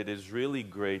It is really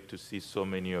great to see so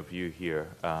many of you here.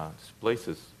 This place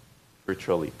is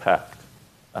virtually packed,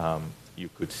 you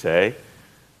could say,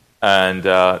 and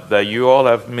that you all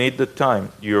have made the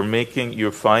time.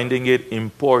 You're finding it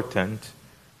important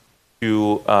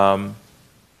to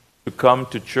come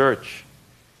to church.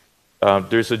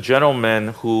 There's a gentleman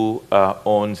who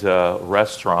owns a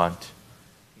restaurant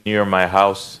near my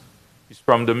house. He's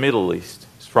from the Middle East.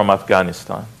 He's from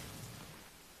Afghanistan,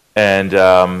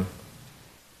 and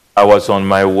I was on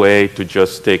my way to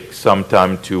just take some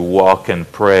time to walk and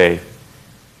pray,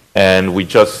 and we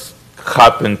just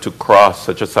happened to cross.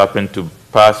 I just happened to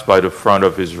pass by the front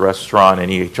of his restaurant, and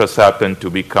he just happened to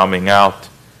be coming out.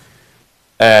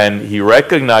 And he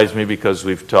recognized me because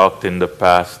we've talked in the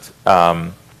past.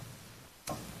 And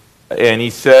he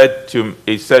said to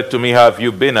me, "How have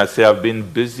you been?" I said, "I've been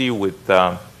busy with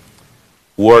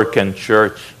work and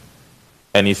church."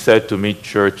 And he said to me,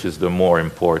 "Church is the more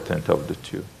important of the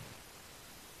two."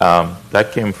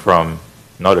 That came from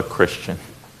not a Christian.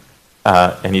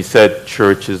 And he said,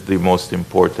 "Church is the most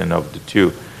important of the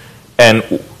two." And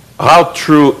how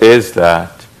true is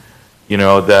that? You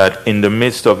know, that in the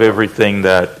midst of everything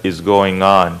that is going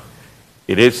on,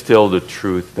 it is still the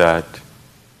truth that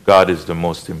God is the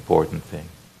most important thing.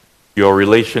 Your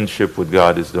relationship with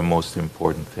God is the most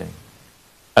important thing.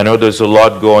 I know there's a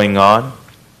lot going on,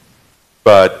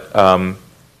 but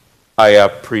I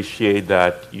appreciate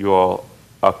that you all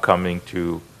are coming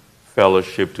to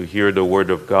fellowship to hear the Word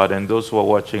of God, and those who are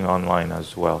watching online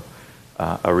as well.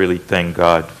 I really thank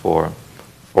God for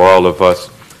all of us.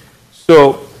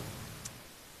 So,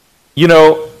 you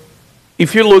know,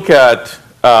 if you look at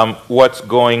what's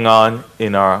going on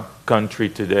in our country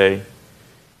today,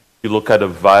 you look at the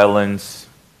violence,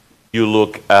 you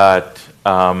look at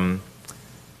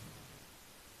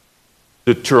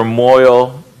the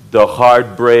turmoil, the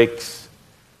heartbreaks,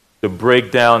 the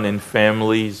breakdown in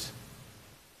families.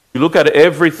 You look at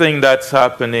everything that's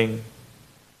happening,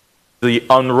 the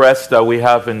unrest that we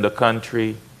have in the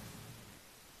country,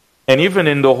 and even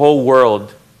in the whole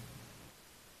world.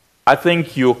 I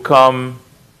think you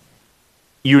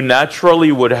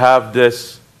naturally would have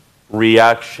this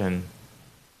reaction,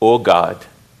 "Oh God,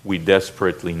 we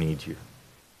desperately need you."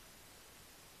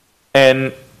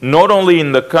 And not only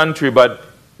in the country, but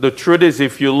the truth is,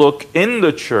 if you look in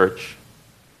the church,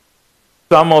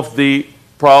 some of the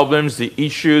problems, the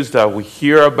issues that we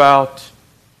hear about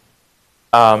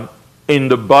in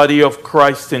the body of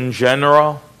Christ in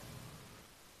general,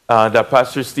 that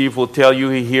Pastor Steve will tell you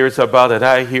he hears about, that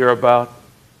I hear about,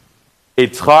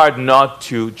 it's hard not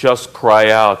to just cry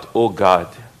out, "Oh God,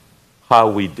 how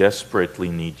we desperately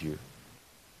need you."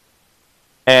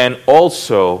 And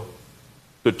also,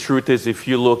 the truth is, if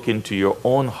you look into your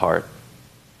own heart,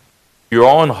 you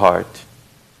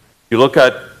look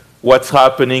at what's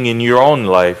happening in your own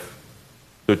life,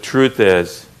 the truth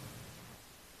is,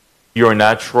 your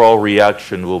natural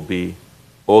reaction will be,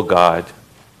 "Oh God,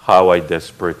 how I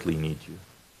desperately need you."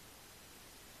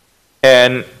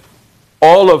 And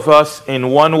all of us, in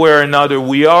one way or another,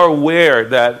 we are aware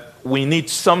that we need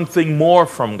something more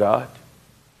from God.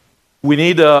 We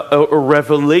need a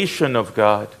revelation of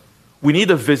God. We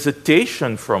need a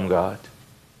visitation from God.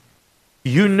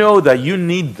 You know that you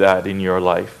need that in your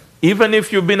life. Even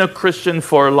if you've been a Christian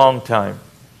for a long time,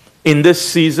 in this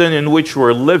season in which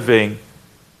we're living,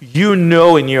 you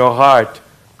know in your heart,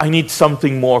 "I need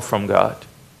something more from God.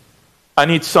 I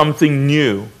need something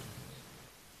new."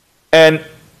 And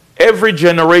every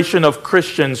generation of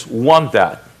Christians want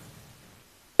that.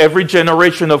 Every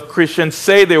generation of Christians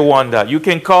say they want that. You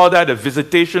can call that a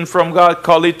visitation from God,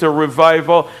 call it a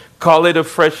revival, call it a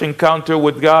fresh encounter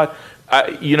with God.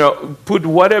 Put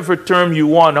whatever term you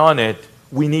want on it.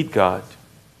 We need God.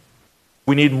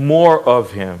 We need more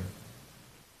of Him.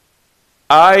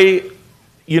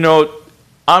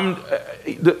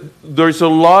 There's a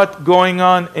lot going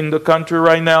on in the country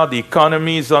right now. The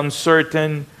economy is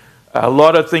uncertain. A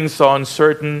lot of things are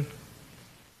uncertain.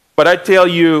 But I tell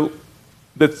you,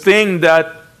 the thing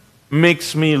that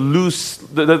makes me lose,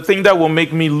 the thing that will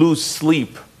make me lose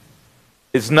sleep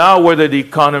is not whether the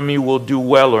economy will do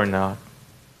well or not.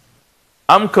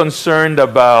 I'm concerned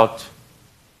about,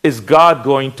 is God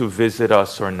going to visit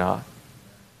us or not?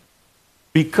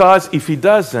 Because if He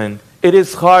doesn't, it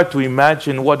is hard to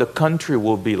imagine what the country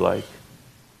will be like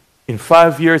in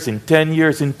 5 years, in 10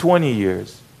 years, in 20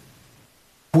 years.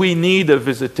 We need a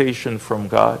visitation from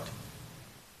God.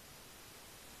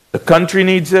 The country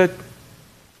needs it.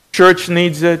 Church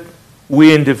needs it.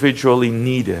 We individually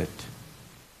need it.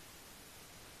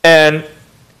 And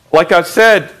like I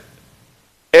said,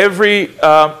 every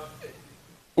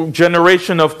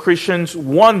generation of Christians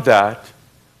want that.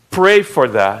 pray for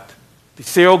that. They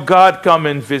say, oh God, come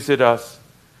and visit us.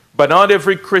 But not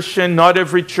every Christian, not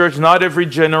every church, not every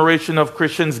generation of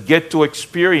Christians get to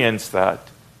experience that.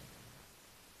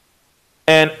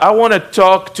 And I want to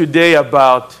talk today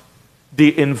about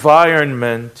the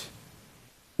environment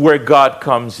where God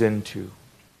comes into.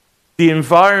 The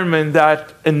environment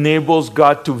that enables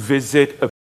God to visit a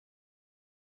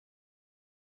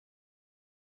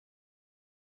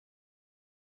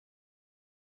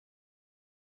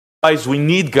we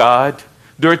need God.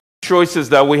 There are choices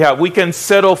that we have. We can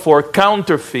settle for a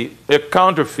counterfeit. We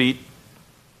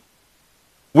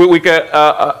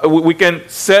can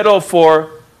settle for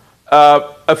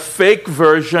a fake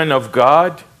version of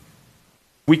God.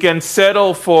 We can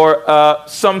settle for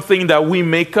something that we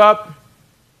make up.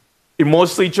 It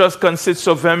mostly just consists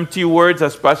of empty words,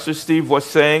 as Pastor Steve was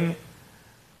saying.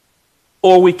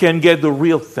 Or we can get the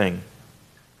real thing.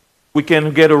 We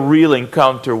can get a real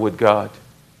encounter with God.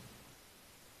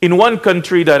 In one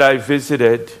country that I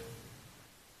visited,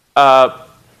 somewhere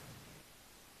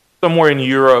in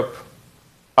Europe,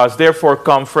 I was there for a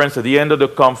conference. At the end of the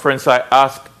conference, I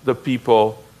asked the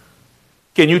people,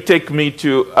 can you take me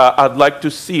to, I'd like to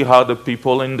see how the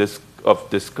people of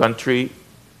this country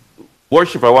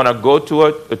worship. I want to go to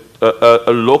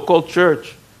a local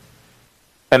church.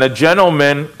 And a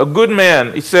gentleman, a good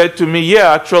man, he said to me,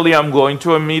 yeah, actually I'm going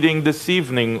to a meeting this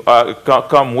evening.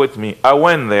 Come with me. I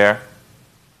went there.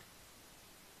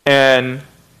 And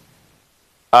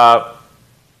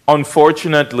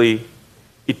unfortunately,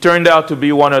 it turned out to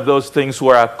be one of those things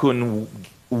where I couldn't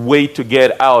wait to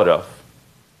get out of.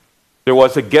 There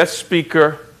was a guest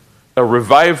speaker, a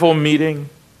revival meeting,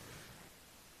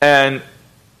 and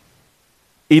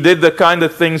he did the kind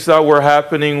of things that were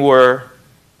happening where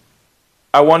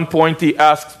at one point he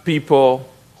asked people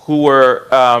who were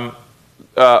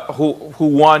who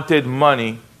wanted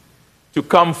money to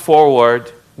come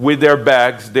forward with their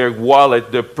bags, their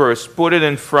wallet, their purse, put it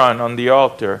in front on the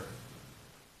altar.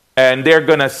 And they're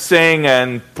going to sing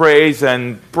and praise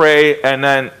and pray, and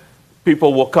then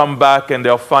people will come back and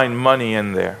they'll find money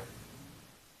in there.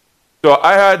 So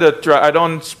I had I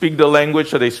don't speak the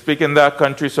language that they speak in that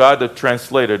country, so I had a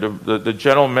translator. The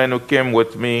gentleman who came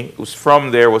with me, who's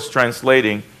from there, was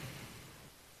translating.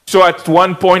 So at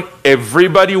one point,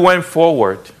 everybody went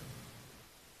forward.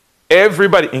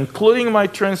 Everybody, including my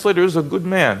translator, who's a good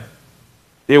man.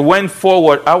 They went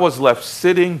forward. I was left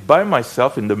sitting by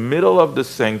myself in the middle of the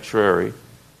sanctuary.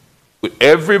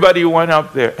 Everybody went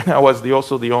up there. And I was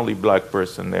also the only black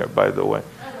person there, by the way.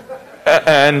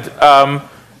 And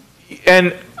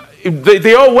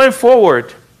they all went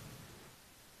forward.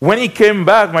 When he came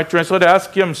back, my translator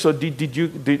asked him, so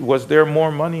was there more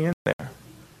money in there?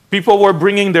 People were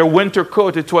bringing their winter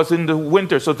coat. It was in the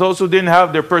winter. So those who didn't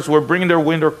have their purse were bringing their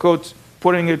winter coats,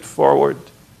 putting it forward.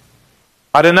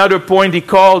 At another point, he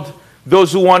called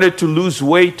those who wanted to lose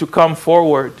weight to come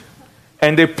forward.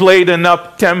 And they played an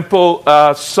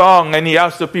up-tempo song, and he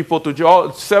asked the people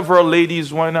to several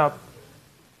ladies went up.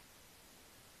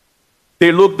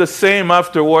 They looked the same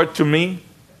afterward to me.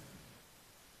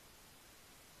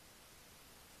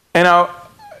 And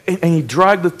he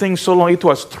dragged the thing so long. It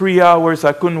was 3 hours.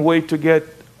 I couldn't wait to get.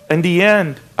 At the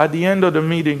end of the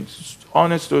meeting,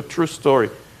 honest to a true story,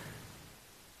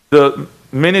 the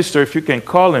minister, if you can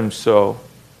call him so,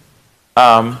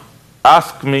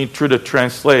 asked me through the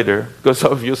translator, because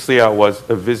obviously I was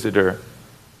a visitor.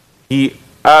 He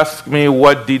asked me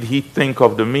what did he think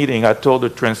of the meeting. I told the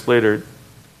translator,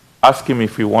 ask him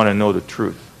if he want to know the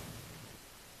truth.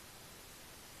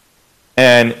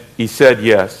 And he said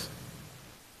yes.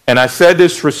 And I said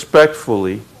this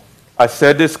respectfully. I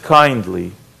said this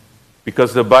kindly,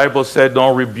 because the Bible said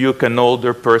don't rebuke an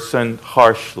older person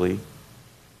harshly.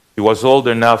 He was old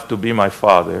enough to be my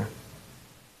father.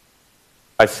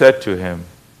 I said to him,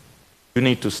 you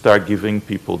need to start giving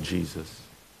people Jesus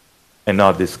and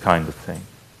not this kind of thing.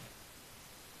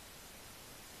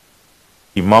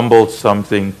 He mumbled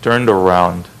something, turned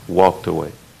around, walked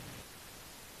away.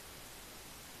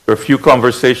 There are a few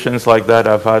conversations like that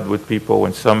I've had with people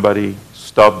when somebody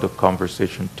stopped the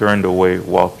conversation, turned away,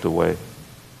 walked away.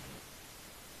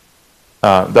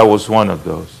 That was one of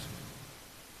those.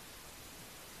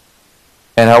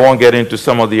 And I won't get into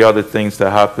some of the other things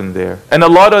that happened there. And a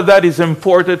lot of that is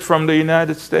imported from the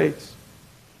United States.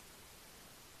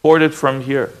 Imported from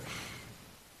here.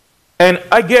 And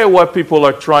I get what people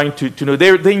are trying to know.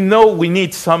 They know we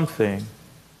need something.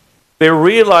 They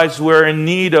realize we're in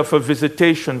need of a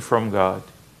visitation from God.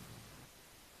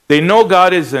 They know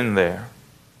God is in there.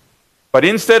 But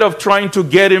instead of trying to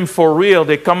get him for real,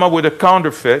 they come up with a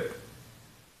counterfeit.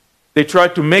 They try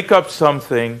to make up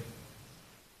something.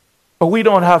 But we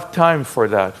don't have time for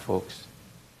that, folks.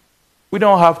 We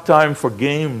don't have time for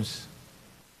games.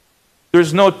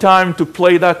 There's no time to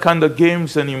play that kind of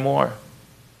games anymore.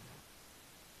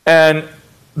 And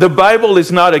the Bible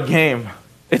is not a game.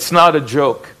 It's not a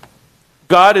joke.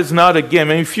 God is not a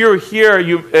game. And if you're here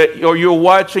or you're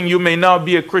watching, you may not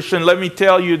be a Christian. Let me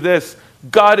tell you this.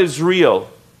 God is real.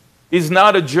 He's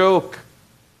not a joke.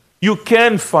 You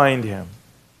can find him.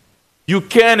 You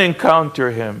can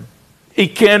encounter him. He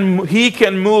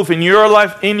can move in your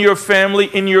life, in your family,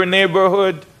 in your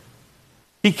neighborhood.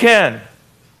 He can.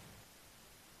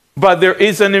 But there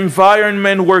is an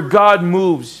environment where God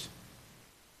moves.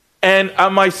 And I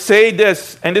might say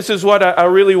this, and this is what I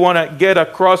really want to get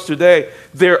across today.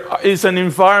 There is an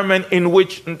environment in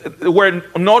where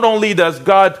not only does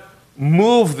God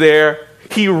move there,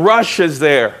 he rushes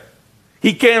there.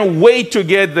 He can't wait to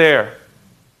get there.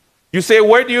 You say,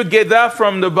 where do you get that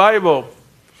from the Bible?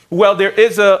 Well, there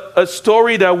is a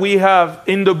story that we have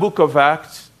in the book of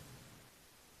Acts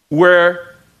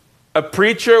where a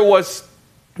preacher was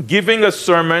giving a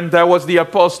sermon. That was the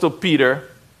Apostle Peter.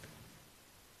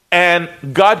 And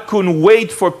God couldn't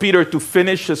wait for Peter to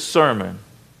finish his sermon.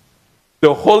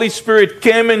 The Holy Spirit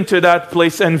came into that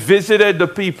place and visited the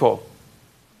people.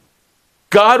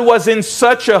 God was in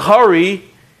such a hurry,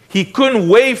 he couldn't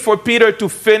wait for Peter to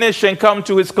finish and come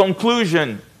to his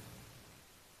conclusion.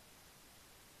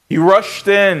 He rushed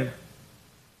in.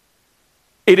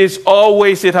 It has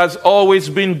always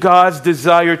been God's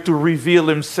desire to reveal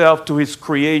himself to his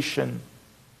creation.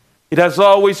 It has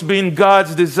always been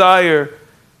God's desire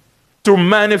to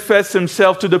manifest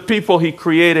himself to the people he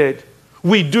created.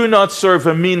 We do not serve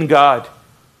a mean God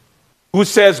who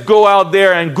says, go out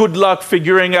there and good luck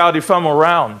figuring out if I'm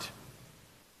around.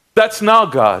 That's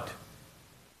not God.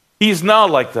 He's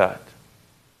not like that.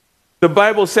 The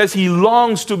Bible says he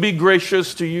longs to be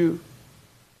gracious to you.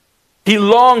 He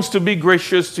longs to be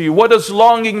gracious to you. What does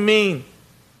longing mean?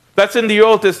 That's in the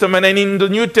Old Testament. And in the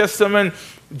New Testament,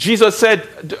 Jesus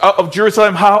said of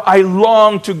Jerusalem, how I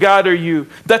long to gather you.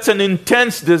 That's an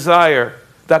intense desire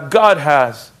that God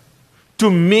has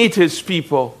to meet his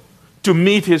people, to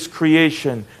meet his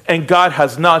creation. And God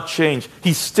has not changed.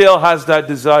 He still has that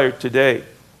desire today.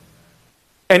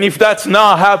 And if that's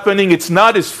not happening, it's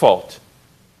not his fault.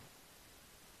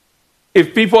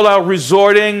 If people are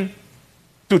resorting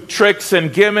to tricks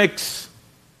and gimmicks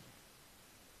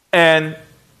and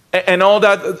all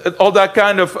that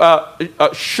kind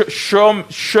of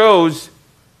shows,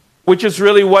 which is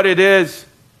really what it is,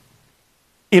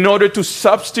 in order to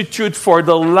substitute for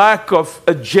the lack of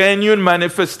a genuine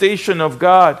manifestation of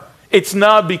God. It's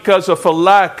not because of a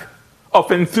lack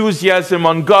of enthusiasm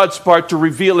on God's part to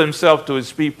reveal himself to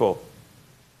his people.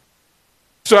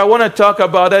 So I want to talk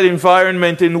about that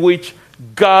environment in which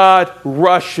God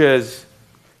rushes.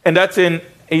 And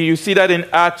you see that in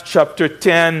Acts chapter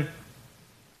 10.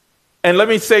 And let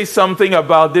me say something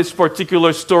about this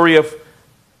particular story of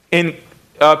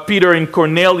Peter in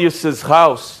Cornelius'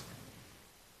 house.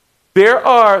 There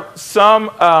are some,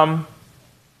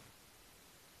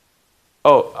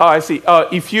 I see.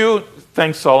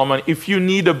 Thanks, Solomon. If you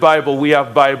need a Bible, we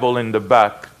have Bible in the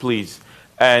back, please.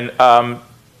 And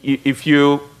if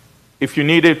you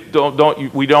need it,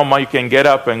 we don't mind. You can get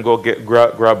up and go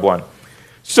grab one.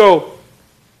 So,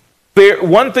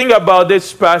 one thing about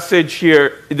this passage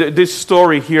here, this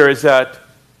story here, is that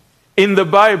in the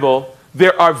Bible,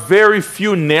 there are very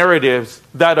few narratives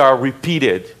that are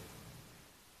repeated.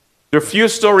 There are few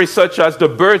stories such as the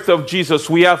birth of Jesus.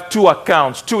 We have two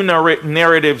accounts, two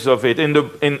narratives of it in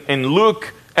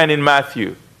Luke and in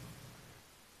Matthew.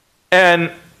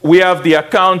 And we have the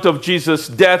account of Jesus'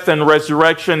 death and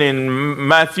resurrection in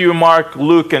Matthew, Mark,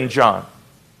 Luke, and John.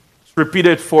 It's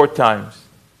repeated 4 times.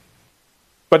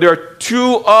 But there are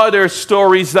 2 other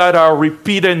stories that are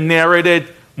repeated, narrated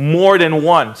more than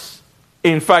once.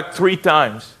 In fact, 3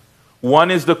 times.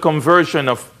 One is the conversion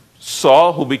of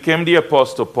Saul, who became the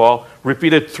Apostle Paul,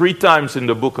 repeated 3 times in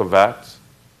the book of Acts.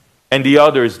 And the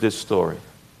other is this story.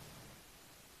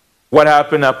 What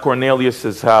happened at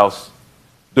Cornelius' house?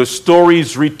 The story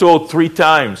is retold 3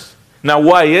 times. Now,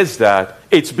 why is that?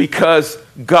 It's because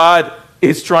God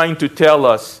is trying to tell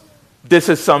us this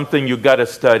is something you got to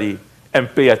study and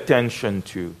pay attention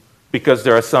to, because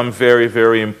there are some very,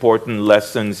 very important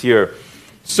lessons here.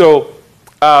 So,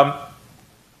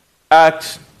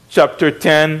 Acts chapter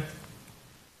 10,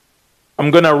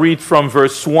 I'm going to read from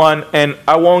verse 1, and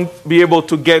I won't be able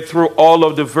to get through all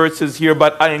of the verses here,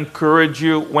 but I encourage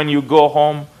you, when you go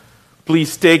home,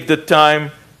 please take the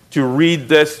time to read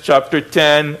this, chapter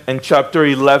 10 and chapter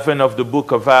 11 of the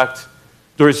book of Acts.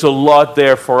 There is a lot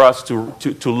there for us to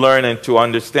learn and to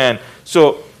understand.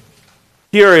 So,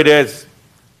 Here it is,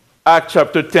 Acts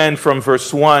chapter 10 from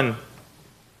verse 1. I'm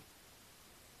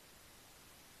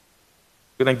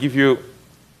going to give you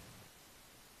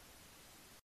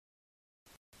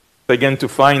again to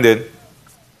find it.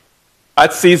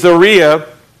 At Caesarea,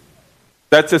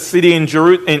 that's a city in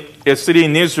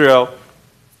Israel,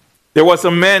 there was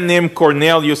a man named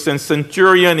Cornelius, a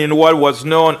centurion in what was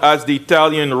known as the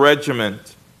Italian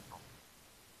regiment.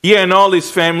 He and all his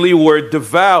family were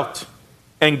devout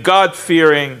and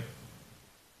God-fearing.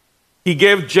 He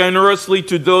gave generously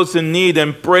to those in need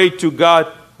and prayed to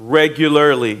God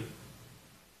regularly.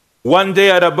 One day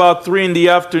at about 3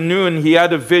 p.m, he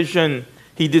had a vision.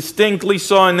 He distinctly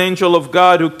saw an angel of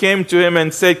God who came to him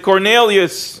and said,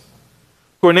 "Cornelius."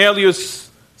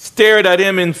 Cornelius stared at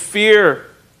him in fear.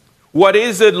 "What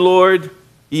is it, Lord?"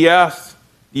 he asked.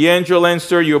 The angel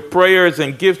answered, "Your prayers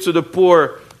and gifts to the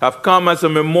poor have come as a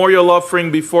memorial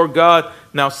offering before God.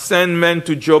 Now send men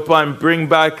to Joppa and bring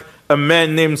back a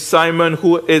man named Simon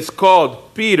who is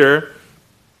called Peter.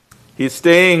 He's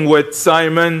staying with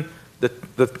Simon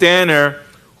the tanner,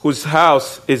 whose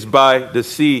house is by the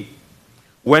sea."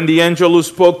 When the angel who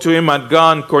spoke to him had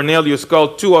gone, Cornelius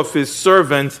called 2 of his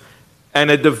servants and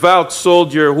a devout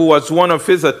soldier who was one of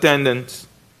his attendants.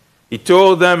 He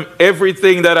told them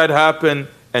everything that had happened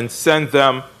and sent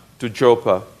them to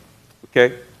Joppa.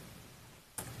 Okay?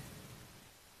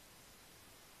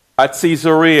 At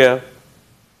Caesarea,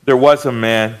 there was a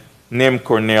man named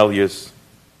Cornelius,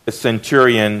 a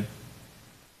centurion.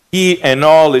 He and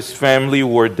all his family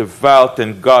were devout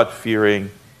and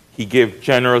God-fearing. He gave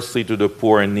generously to the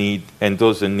poor in need and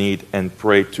those in need and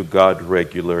prayed to God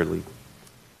regularly.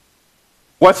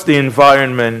 What's the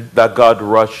environment that God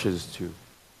rushes to?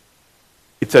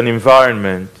 It's an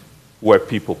environment where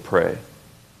people pray.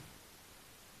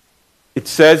 It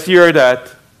says here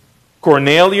that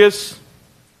Cornelius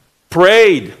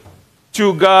prayed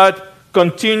to God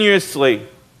continuously.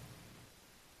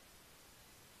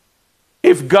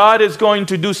 If God is going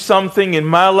to do something in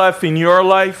my life, in your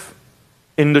life,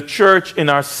 in the church, in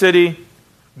our city,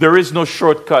 there is no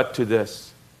shortcut to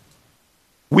this.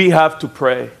 We have to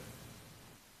pray.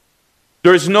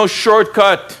 There is no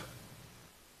shortcut.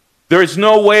 There is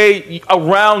no way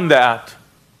around that.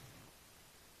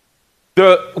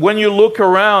 When you look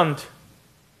around,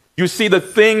 you see the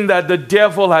thing that the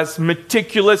devil has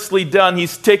meticulously done.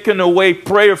 He's taken away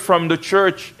prayer from the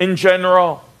church in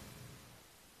general.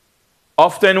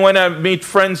 Often when I meet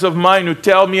friends of mine who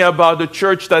tell me about the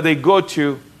church that they go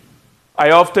to,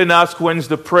 I often ask, when's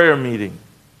the prayer meeting?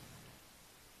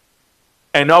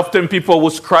 And often people will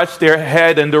scratch their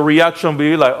head and the reaction will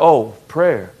be like, "Oh,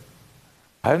 prayer.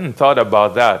 I hadn't thought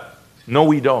about that." No,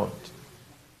 we don't.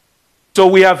 So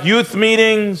we have youth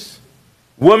meetings,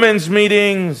 women's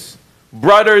meetings,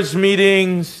 brothers'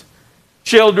 meetings,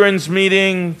 children's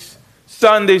meetings,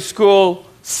 Sunday school,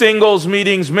 singles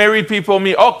meetings, married people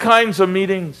meet, all kinds of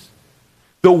meetings.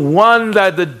 The one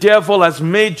that the devil has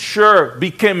made sure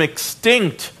became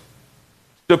extinct,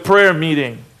 the prayer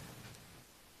meeting.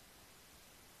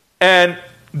 And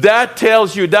that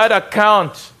tells you, that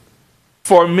accounts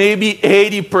for maybe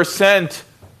 80%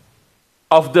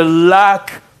 of the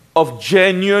lack of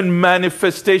genuine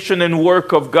manifestation and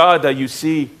work of God that you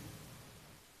see.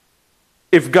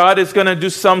 If God is going to do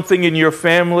something in your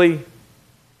family,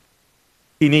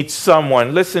 He needs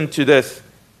someone. Listen to this.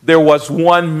 There was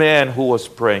one man who was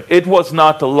praying. It was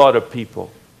not a lot of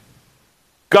people.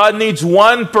 God needs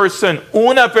one person,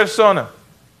 una persona,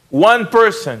 one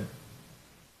person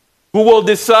who will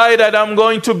decide that I'm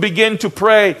going to begin to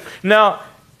pray. Now,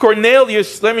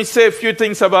 Cornelius, let me say a few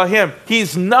things about him.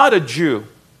 He's not a Jew.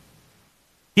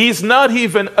 He's not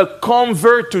even a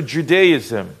convert to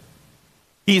Judaism.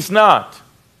 He's not.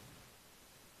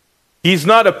 He's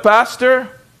not a pastor.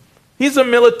 He's a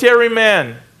military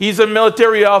man. He's a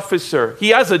military officer. He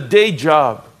has a day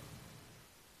job.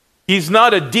 He's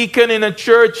not a deacon in a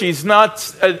church. He's not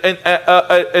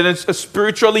a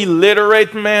spiritually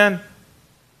literate man.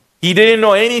 He didn't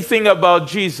know anything about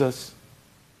Jesus.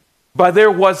 But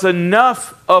there was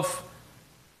enough of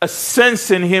a sense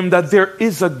in him that there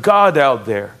is a God out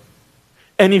there.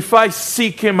 And if I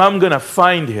seek Him, I'm going to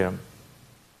find Him.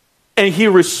 And he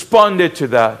responded to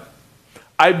that.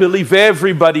 I believe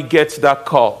everybody gets that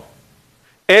call.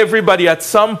 Everybody, at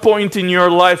some point in your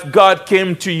life, God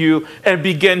came to you and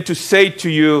began to say to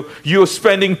you, you're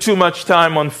spending too much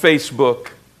time on Facebook.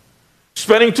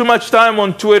 Spending too much time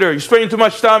on Twitter. You're spending too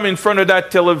much time in front of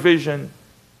that television.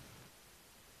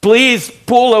 Please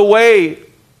pull away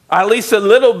at least a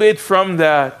little bit from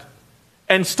that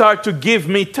and start to give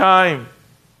me time.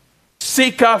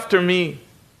 Seek after me.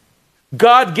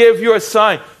 God gave you a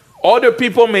sign. Other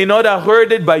people may not have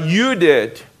heard it, but you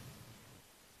did.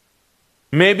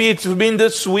 Maybe it's been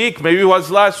this week, maybe it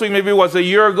was last week, maybe it was a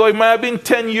year ago, it might have been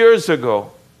 10 years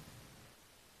ago.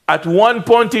 At one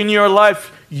point in your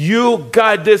life, you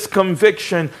got this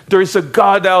conviction. There is a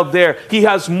God out there. He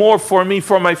has more for me,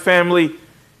 for my family.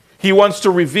 He wants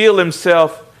to reveal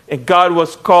himself, and God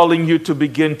was calling you to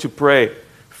begin to pray.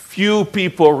 Few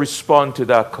people respond to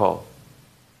that call,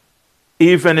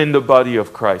 even in the body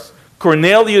of Christ.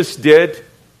 Cornelius did.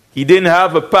 He didn't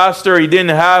have a pastor. He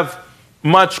didn't have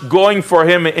much going for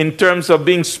him in terms of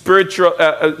being spiritual,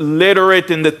 literate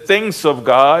in the things of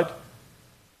God.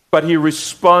 But he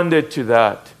responded to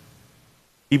that.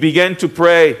 He began to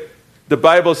pray. The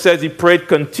Bible says he prayed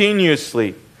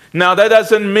continuously. Now that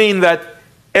doesn't mean that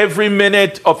every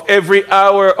minute of every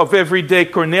hour of every day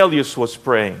Cornelius was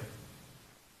praying.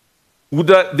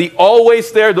 The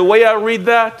always there, the way I read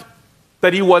that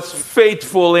he was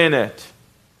faithful in it.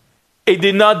 It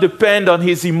did not depend on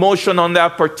his emotion on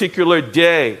that particular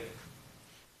day.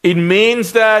 It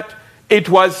means that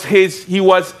he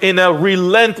was in a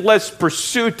relentless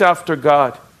pursuit after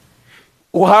God.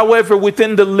 However,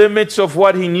 within the limits of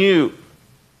what he knew,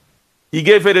 he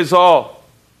gave it his all.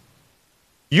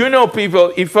 You know,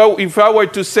 people, if I were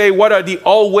to say, what are the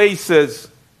alwayses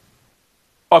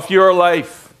of your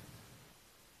life?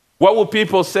 What would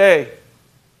people say?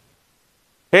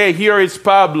 Hey, here is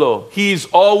Pablo. He's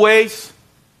always,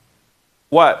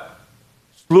 what?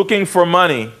 Looking for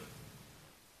money.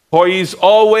 Or he's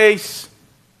always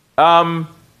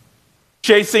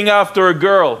chasing after a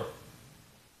girl.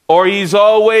 Or he's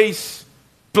always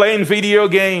playing video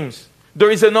games.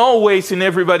 There is an always in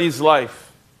everybody's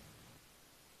life.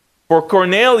 For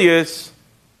Cornelius,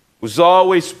 was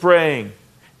always praying.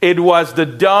 It was the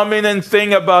dominant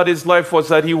thing about his life was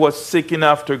that he was seeking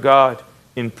after God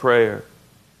in prayer.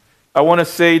 I want to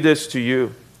say this to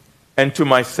you and to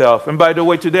myself. And by the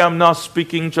way, today I'm not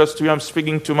speaking just to you. I'm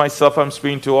speaking to myself. I'm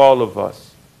speaking to all of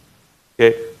us.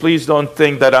 Okay? Please don't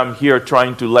think that I'm here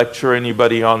trying to lecture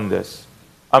anybody on this.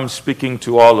 I'm speaking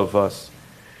to all of us.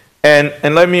 And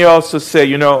let me also say,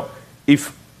 you know,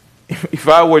 if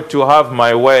I were to have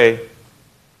my way,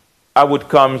 I would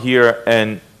come here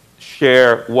and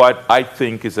share what I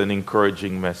think is an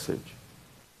encouraging message.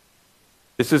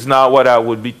 This is not what I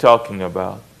would be talking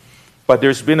about. But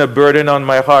there's been a burden on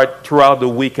my heart throughout the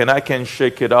week, and I can't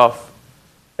shake it off.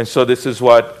 And so this is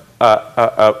what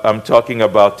I'm talking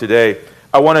about today.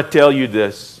 I want to tell you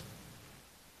this.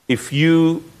 If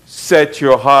you set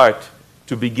your heart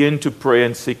to begin to pray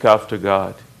and seek after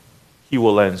God, He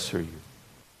will answer you.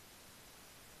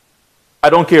 I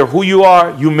don't care who you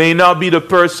are. You may not be the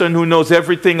person who knows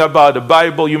everything about the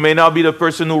Bible. You may not be the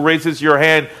person who raises your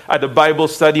hand at the Bible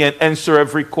study and answer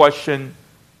every question.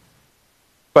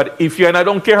 But and I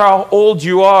don't care how old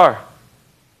you are.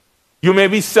 You may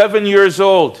be 7 years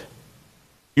old.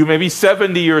 You may be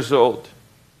 70 years old.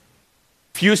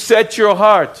 If you set your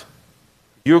heart,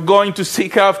 you're going to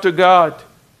seek after God.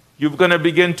 You're going to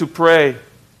begin to pray.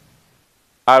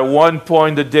 At one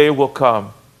point, the day will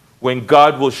come when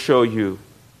God will show you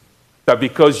that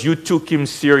because you took Him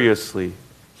seriously,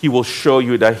 He will show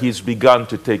you that He's begun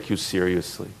to take you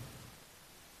seriously.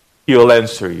 He'll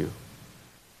answer you.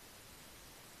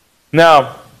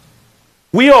 Now,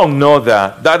 we all know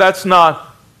that's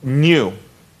not new.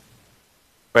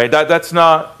 Right? That's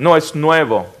not, no es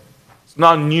nuevo. It's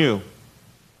not new.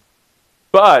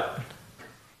 But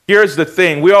here's the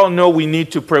thing. We all know we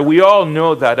need to pray. We all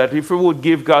know that if we would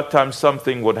give God time,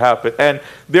 something would happen. And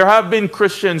there have been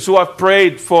Christians who have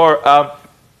prayed for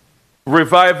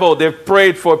revival. They've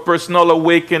prayed for personal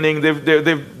awakening.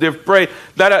 They've prayed.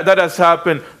 That has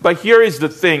happened. But here is the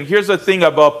thing. Here's the thing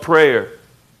about prayer.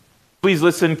 Please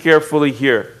listen carefully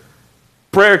here.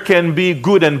 Prayer can be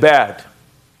good and bad.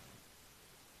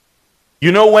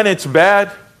 You know when it's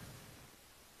bad?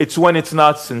 It's when it's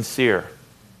not sincere.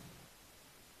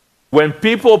 When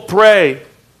people pray,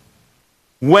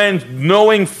 when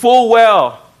knowing full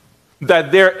well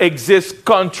that there exist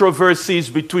controversies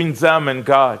between them and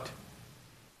God,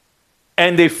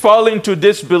 and they fall into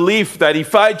this belief that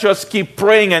if I just keep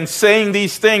praying and saying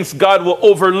these things, God will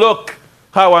overlook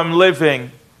how I'm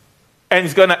living. And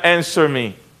He's going to answer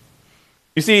me.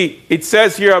 You see, it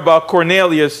says here about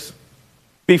Cornelius,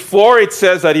 before it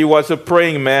says that he was a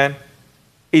praying man,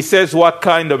 it says what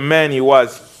kind of man he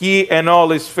was. He and all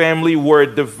his family were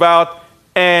devout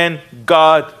and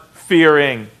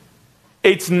God-fearing.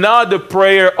 It's not the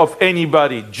prayer of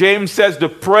anybody. James says the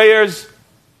prayers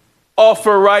of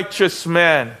a righteous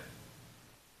man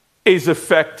is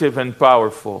effective and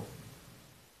powerful.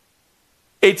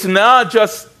 It's not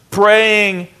just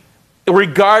praying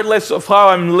regardless of how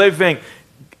I'm living.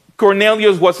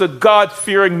 Cornelius was a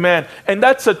God-fearing man. And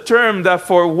that's a term that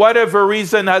for whatever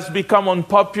reason has become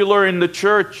unpopular in the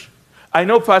church. I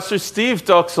know Pastor Steve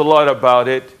talks a lot about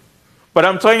it. But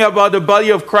I'm talking about the body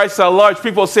of Christ at large.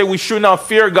 People say we should not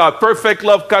fear God. Perfect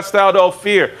love casts out all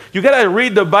fear. You got to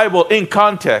read the Bible in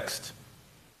context.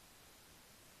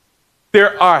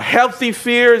 There are healthy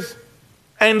fears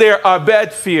and there are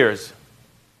bad fears.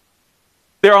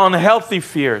 There are unhealthy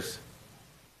fears.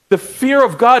 The fear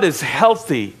of God is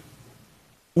healthy.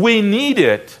 We need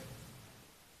it.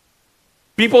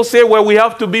 People say, well, we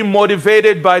have to be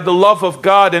motivated by the love of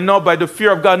God and not by the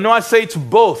fear of God. No, I say it's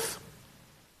both.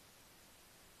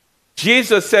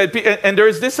 Jesus said, and there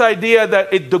is this idea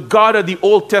that the God of the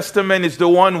Old Testament is the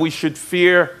one we should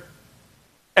fear.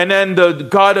 And then the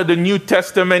God of the New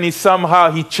Testament is somehow,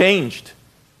 he changed.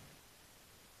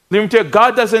 Let me tell you,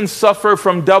 God doesn't suffer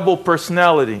from double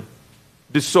personality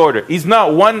disorder. He's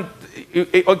not one,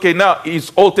 okay, now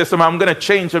he's Old Testament, I'm going to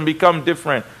change and become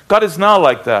different. God is not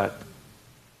like that.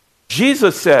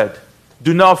 Jesus said,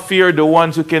 do not fear the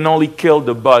ones who can only kill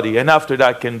the body, and after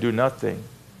that can do nothing.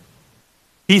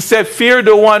 He said, fear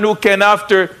the one who can,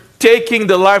 after taking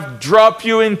the life, drop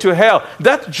you into hell.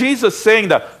 That's Jesus saying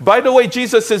that. By the way,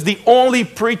 Jesus is the only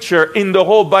preacher in the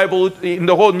whole Bible, in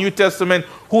the whole New Testament,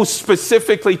 who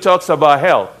specifically talks about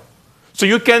hell. So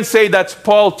you can say that's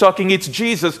Paul talking, it's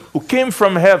Jesus who came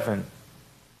from heaven.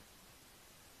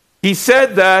 He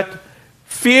said that,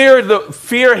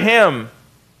 fear him.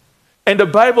 And the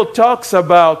Bible talks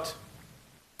about,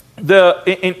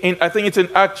 I think it's in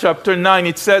Acts chapter 9,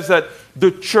 it says that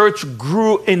the church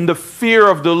grew in the fear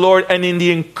of the Lord and in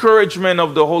the encouragement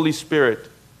of the Holy Spirit.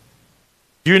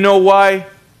 Do you know why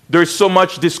there's so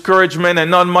much discouragement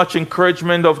and not much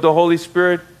encouragement of the Holy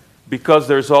Spirit? Because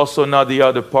there's also not the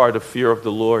other part, the fear of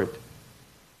the Lord.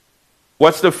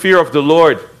 What's the fear of the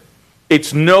Lord?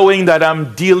 It's knowing that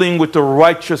I'm dealing with a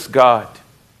righteous God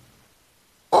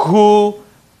who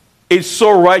is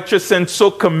so righteous and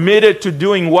so committed to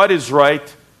doing what is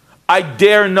right. I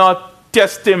dare not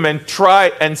test him and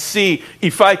try and see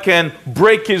if I can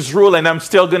break his rule and I'm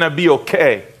still going to be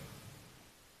okay.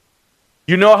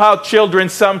 You know how children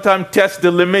sometimes test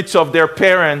the limits of their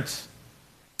parents,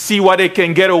 see what they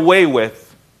can get away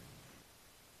with.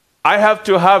 I have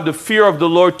to have the fear of the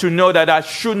Lord to know that I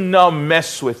should not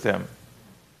mess with him.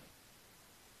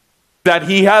 That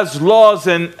he has laws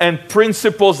and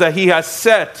principles that he has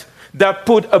set that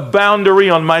put a boundary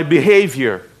on my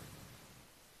behavior.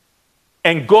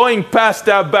 And going past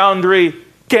that boundary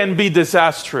can be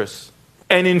disastrous.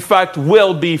 And in fact,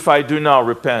 will be if I do not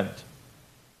repent.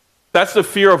 That's the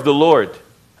fear of the Lord,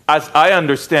 as I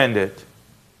understand it.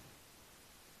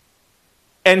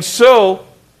 And so,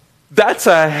 that's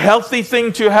a healthy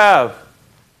thing to have.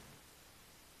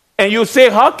 And you say,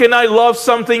 how can I love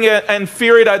something and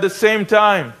fear it at the same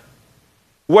time?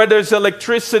 Where there's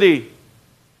electricity,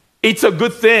 it's a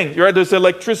good thing. There's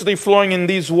electricity flowing in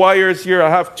these wires here.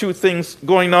 I have two things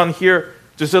going on here.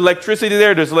 There's electricity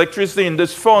there. There's electricity in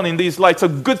this phone, in these lights. A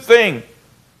good thing.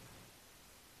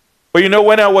 But you know,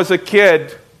 when I was a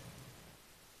kid,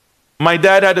 my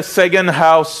dad had a second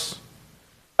house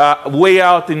way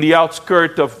out in the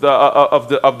outskirts of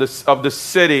the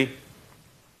city.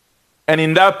 And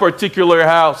in that particular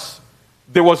house,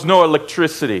 there was no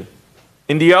electricity.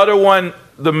 In the other one,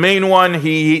 the main one,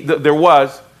 there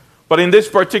was. But in this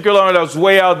particular one that was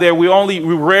way out there, we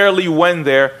rarely went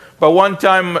there. But one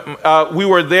time we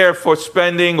were there for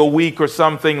spending a week or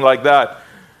something like that.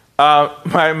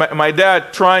 My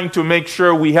dad, trying to make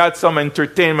sure we had some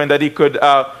entertainment, that he could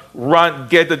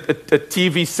get a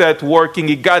TV set working.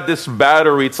 He got this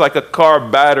battery. It's like a car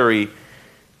battery.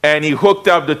 And he hooked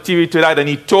up the TV to that. And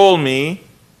he told me,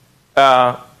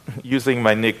 using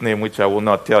my nickname, which I will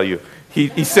not tell you,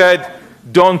 he said,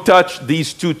 don't touch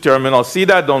these two terminals. See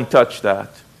that? Don't touch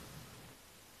that.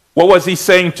 What was he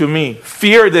saying to me?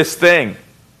 Fear this thing.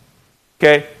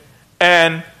 Okay?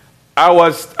 And I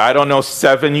was,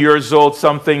 7 years old,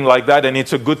 something like that. And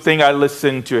it's a good thing I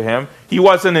listened to him. He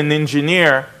wasn't an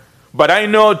engineer. But I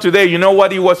know today, you know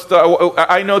what he was,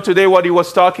 I know today what he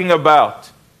was talking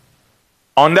about.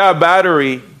 On that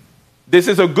battery, this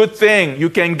is a good thing.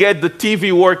 You can get the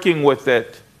TV working with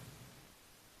it.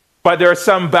 But there's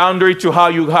some boundary to how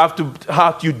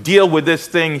you deal with this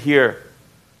thing here.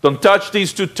 Don't touch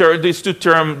these two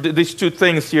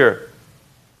things here.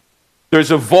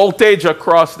 There's a voltage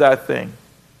across that thing.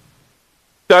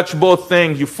 Touch both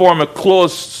things, you form a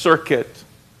closed circuit.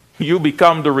 You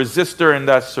become the resistor in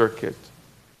that circuit.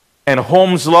 And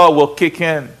Ohm's law will kick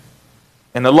in.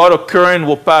 And a lot of current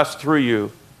will pass through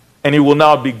you. And it will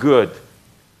not be good.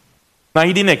 Now,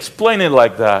 he didn't explain it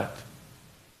like that.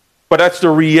 But that's the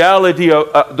reality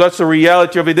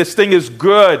of it. This thing is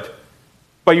good,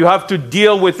 but you have to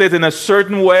deal with it in a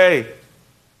certain way.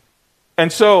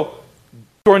 And so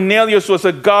Cornelius was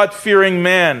a God-fearing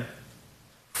man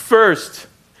first,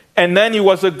 and then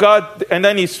and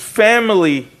then his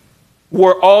family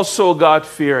were also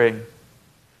God-fearing.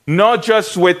 Not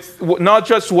just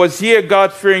was he a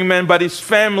God-fearing man, but his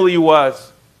family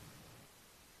was.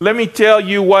 Let me tell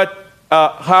you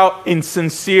how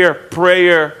insincere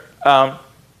prayer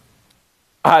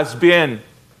has been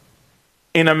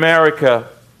in America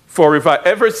for revival.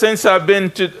 Ever since I've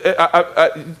been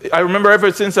I remember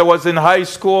ever since I was in high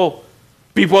school,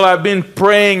 people have been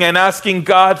praying and asking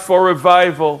God for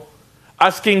revival,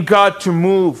 asking God to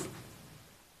move.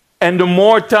 And the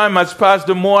more time has passed,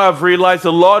 the more I've realized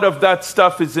a lot of that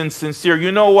stuff is insincere.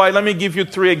 You know why? Let me give you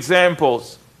 3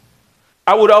 examples.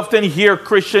 I would often hear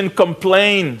Christians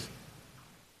complain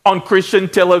on Christian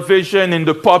television, in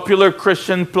the popular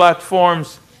Christian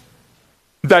platforms,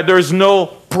 that there's no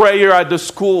prayer at the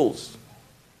schools.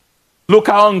 Look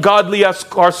how ungodly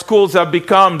our schools have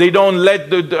become. They don't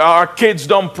let our kids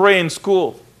don't pray in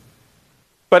school.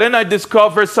 But then I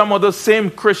discovered some of the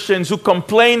same Christians who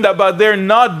complained about there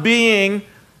not being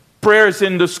prayers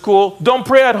in the school don't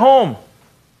pray at home.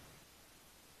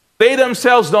 They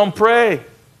themselves don't pray.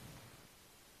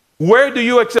 Where do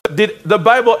you accept? Did the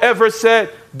Bible ever say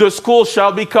the school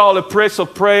shall be called a place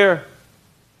of prayer?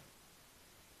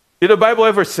 Did the Bible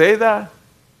ever say that?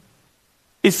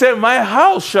 It said, my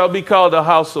house shall be called a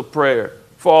house of prayer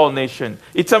for all nations.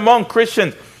 It's among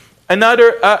Christians.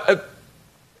 Another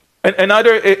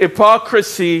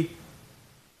hypocrisy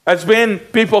has been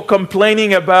people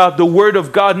complaining about the Word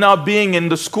of God not being in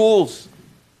the schools.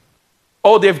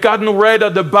 Oh, they've gotten rid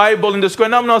of the Bible in the school.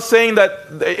 And I'm not saying that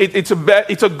it's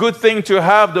a good thing to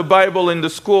have the Bible in the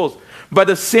schools. But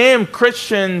the same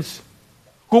Christians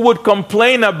who would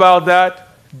complain about that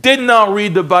did not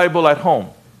read the Bible at home.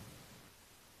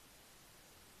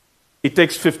 It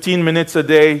takes 15 minutes a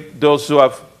day. Those who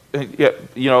have,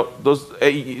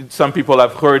 some people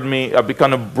have heard me. I've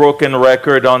become a broken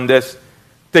record on this.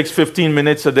 It takes 15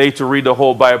 minutes a day to read the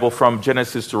whole Bible from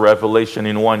Genesis to Revelation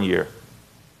in 1 year.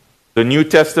 The New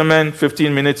Testament,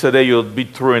 15 minutes a day, you'll be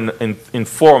through in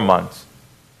 4 months.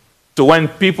 So when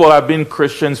people have been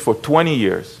Christians for 20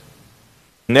 years,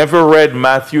 never read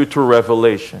Matthew to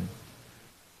Revelation,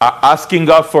 are asking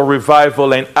God for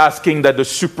revival and asking that the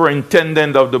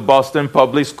superintendent of the Boston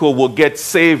Public School will get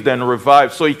saved and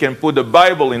revived so he can put the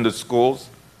Bible in the schools,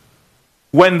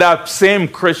 when that same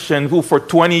Christian who for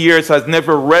 20 years has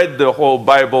never read the whole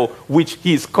Bible, which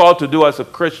he's called to do as a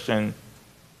Christian,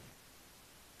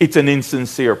 it's an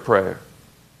insincere prayer.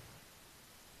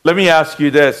 Let me ask you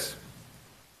this.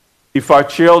 If the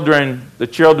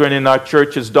children in our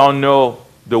churches don't know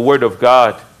the Word of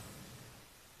God,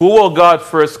 who will God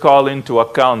first call into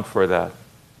account for that?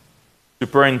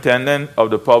 Superintendent of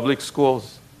the public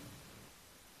schools?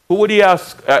 Who would he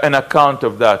ask an account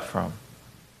of that from?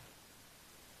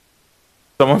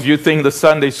 Some of you think the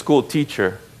Sunday school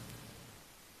teacher.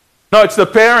 No, it's the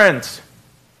parents.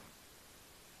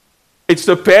 It's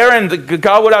the parent.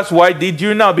 God would ask, why did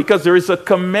you not? Because there is a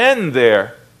command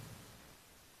there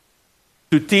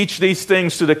to teach these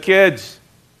things to the kids.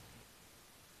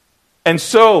 And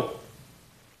so,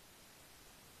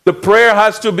 the prayer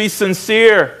has to be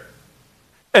sincere.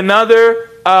 Another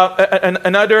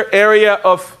area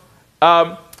of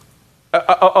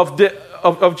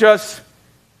just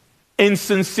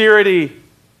insincerity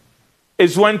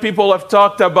is when people have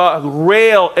talked about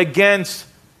rail against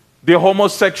the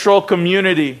homosexual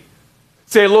community.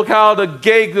 Say, look how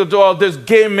this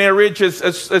gay marriage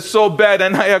is so bad,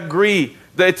 and I agree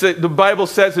that the Bible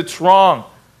says it's wrong.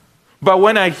 But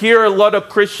when I hear a lot of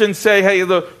Christians say, hey,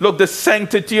 look, the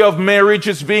sanctity of marriage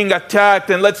is being attacked,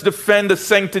 and let's defend the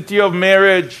sanctity of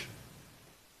marriage.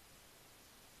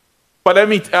 But let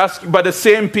me ask you, but the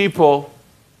same people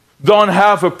don't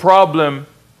have a problem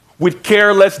with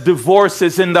careless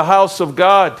divorces in the house of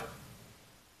God.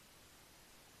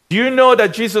 Do you know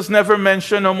that Jesus never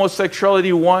mentioned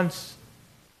homosexuality once,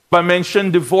 but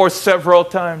mentioned divorce several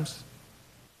times?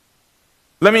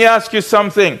 Let me ask you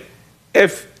something.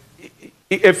 If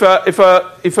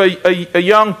a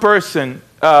young person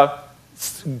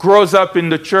grows up in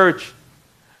the church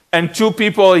and two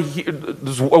people,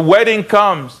 a wedding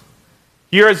comes,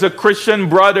 here's a Christian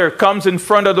brother comes in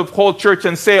front of the whole church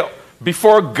and say,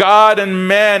 before God and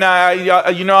man,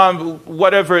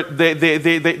 whatever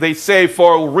they say,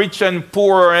 for rich and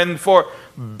poor and for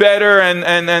better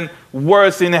and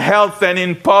worse, in health and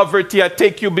in poverty, I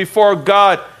take you before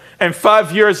God. And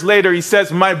 5 years later, he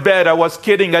says, my bad, I was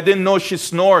kidding. I didn't know she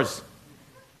snores.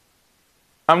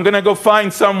 I'm going to go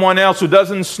find someone else who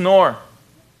doesn't snore.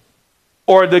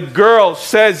 Or the girl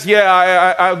says,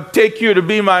 yeah, I'll take you to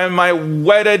be my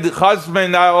wedded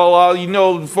husband.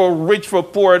 I'll for rich, for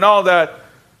poor, and all that.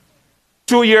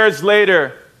 2 years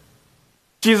later,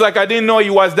 she's like, I didn't know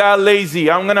he was that lazy.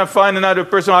 I'm going to find another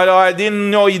person. I didn't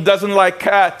know he doesn't like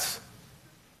cats.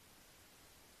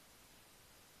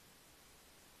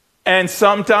 And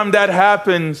sometimes that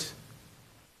happens.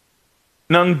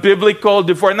 Non-biblical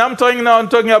divorce. And I'm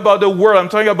talking about the world. I'm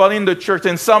talking about in the church.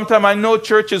 And sometimes I know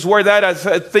churches where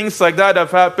things like that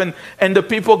have happened, and the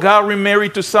people got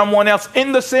remarried to someone else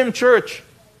in the same church.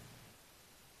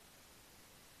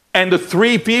 And the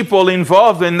 3 people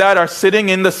involved in that are sitting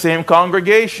in the same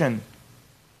congregation.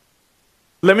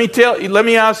 Let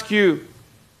me ask you,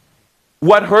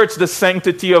 what hurts the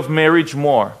sanctity of marriage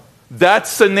more? That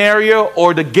scenario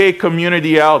or the gay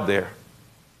community out there?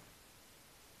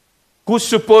 Who's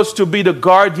supposed to be the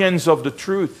guardians of the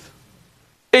truth?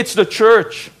 It's the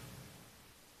church.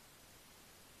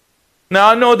 Now,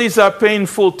 I know these are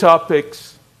painful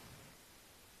topics,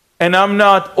 and I'm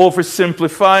not trying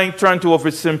to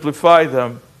oversimplify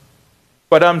them,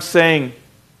 but I'm saying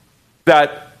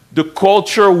that the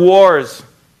culture wars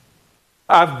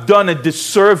have done a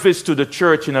disservice to the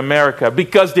church in America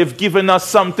because they've given us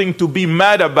something to be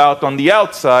mad about on the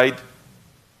outside,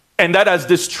 and that has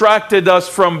distracted us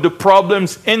from the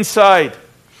problems inside.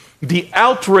 The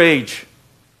outrage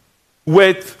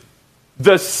with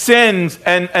the sins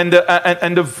and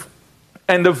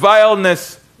the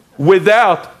vileness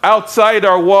outside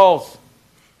our walls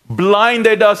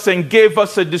blinded us and gave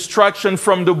us a distraction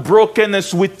from the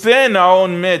brokenness within our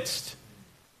own midst.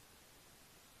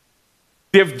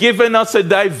 They've given us a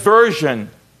diversion.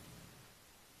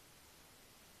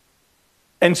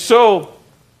 And so,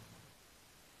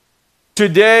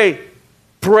 today,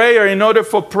 prayer, in order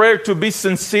for prayer to be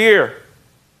sincere,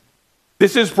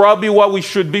 this is probably what we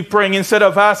should be praying. Instead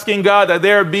of asking God that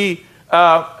there be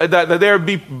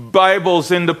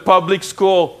Bibles in the public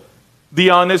school,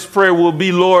 the honest prayer will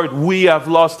be, Lord, we have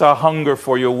lost our hunger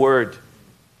for your word.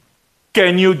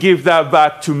 Can you give that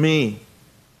back to me?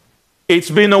 It's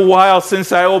been a while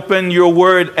since I opened your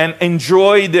word and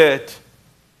enjoyed it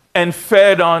and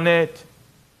fed on it.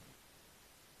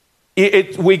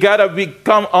 We got to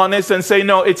become honest and say,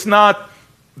 no, it's not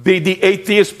the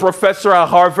atheist professor at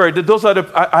Harvard.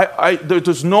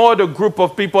 There's no other group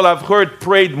of people I've heard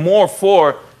prayed more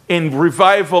for in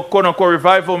revival, quote-unquote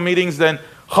revival meetings than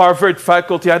Harvard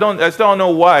faculty. I don't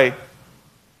know why.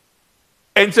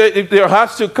 And so there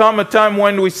has to come a time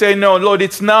when we say, no, Lord,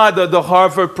 it's not the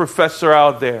Harvard professor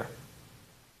out there.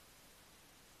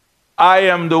 I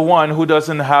am the one who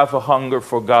doesn't have a hunger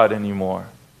for God anymore.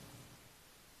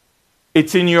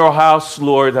 It's in your house,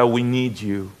 Lord, that we need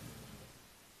you.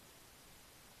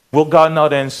 Will God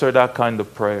not answer that kind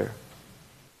of prayer?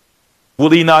 Will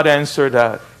he not answer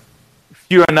that? If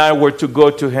you and I were to go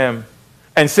to him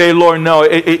and say, Lord, no,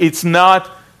 it's not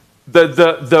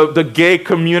the gay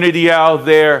community out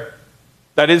there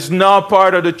that is not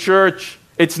part of the church.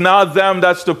 It's not them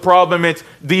that's the problem. It's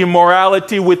the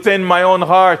immorality within my own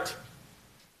heart.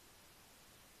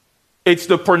 It's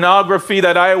the pornography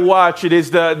that I watch. It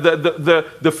is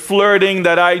the flirting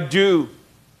that I do.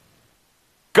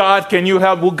 God, can you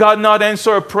help? Will God not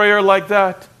answer a prayer like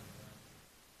that?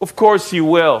 Of course he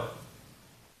will.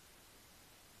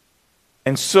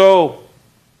 And so,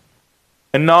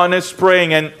 an honest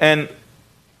praying and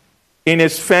in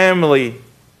his family.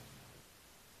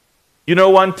 You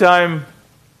know, one time,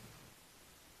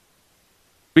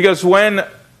 because when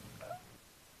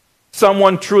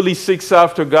someone truly seeks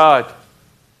after God,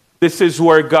 this is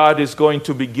where God is going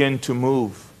to begin to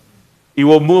move. He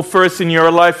will move first in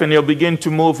your life, and he'll begin to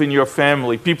move in your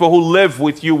family. People who live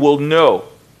with you will know.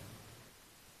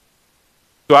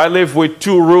 So I live with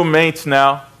 2 roommates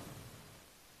now.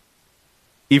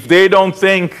 If they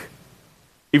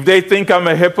think I'm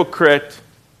a hypocrite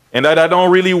and that I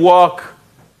don't really walk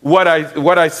what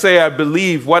I say I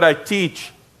believe, what I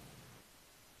teach,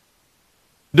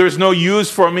 there's no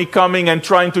use for me coming and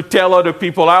trying to tell other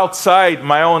people outside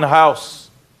my own house.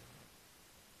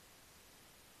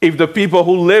 If the people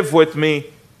who live with me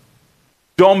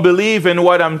don't believe in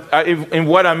what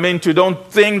I'm into, don't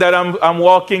think that I'm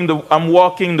walking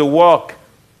the walk.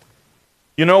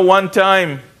 You know, one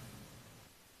time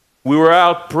we were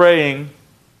out praying,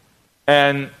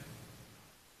 and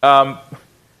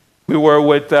we were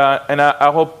with, and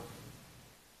I hope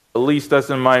Elise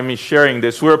doesn't mind me sharing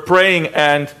this. We were praying,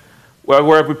 and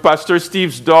we're with Pastor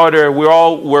Steve's daughter. We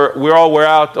all were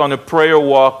out on a prayer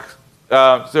walk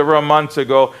several months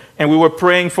ago, and we were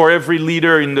praying for every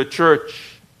leader in the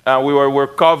church. We're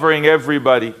covering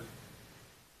everybody.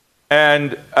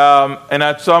 And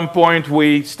at some point,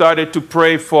 we started to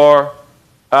pray for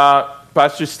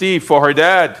Pastor Steve, for her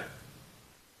dad.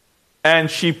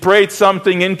 And she prayed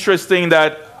something interesting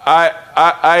that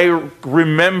I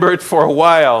remembered for a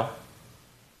while.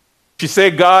 She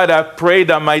said, God, I pray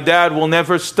that my dad will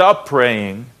never stop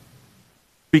praying,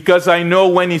 because I know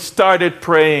when he started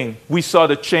praying, we saw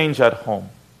the change at home.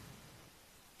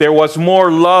 There was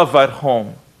more love at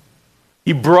home.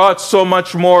 He brought so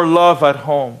much more love at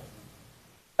home.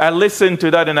 I listened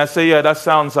to that and I say, yeah, that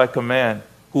sounds like a man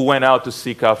who went out to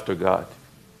seek after God.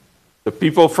 The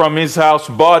people from his house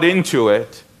bought into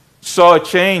it, saw a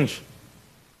change.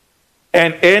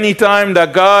 And anytime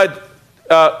that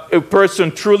a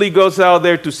person truly goes out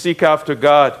there to seek after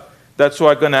God, that's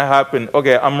what's going to happen.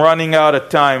 Okay, I'm running out of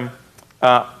time,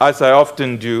 as I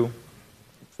often do,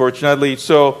 fortunately.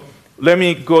 So let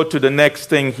me go to the next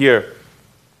thing here.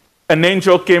 An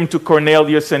angel came to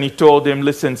Cornelius and he told him,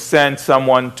 listen, send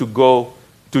someone to go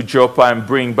to Joppa and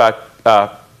bring back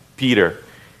Peter.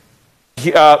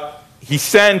 He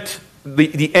sent,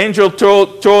 the angel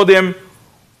told him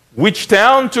which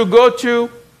town to go to,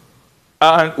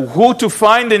 who to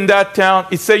find in that town.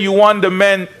 He said, you want a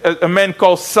man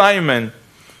called Simon.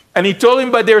 And he told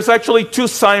him, but there's actually two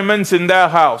Simons in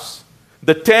that house,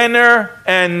 the tanner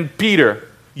and Peter.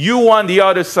 You want the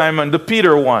other Simon, the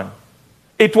Peter one.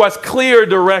 It was clear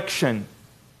direction.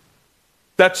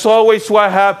 That's always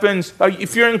what happens.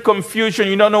 If you're in confusion,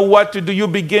 you don't know what to do, you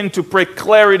begin to pray,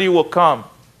 clarity will come.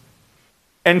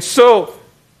 And so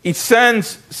he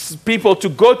sends people to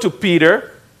go to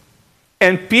Peter.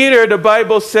 And Peter, the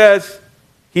Bible says,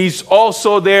 he's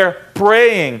also there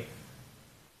praying.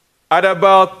 At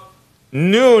about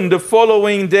noon the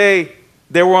following day,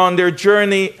 they were on their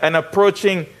journey and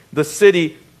approaching the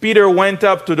city. Peter went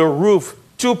up to the roof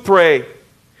to pray.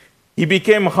 He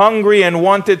became hungry and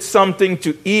wanted something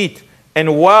to eat.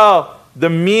 And while the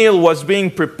meal was being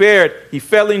prepared, he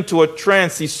fell into a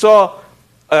trance. He saw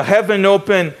a heaven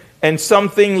open and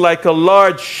something like a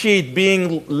large sheet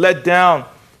being let down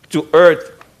to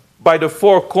earth by the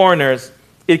four corners.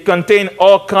 It contained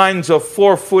all kinds of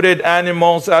four-footed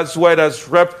animals as well as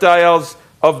reptiles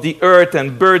of the earth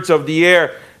and birds of the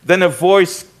air. Then a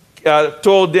voice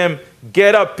told him,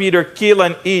 get up, Peter, kill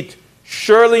and eat.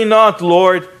 Surely not,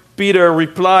 Lord. Peter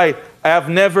replied, I have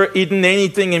never eaten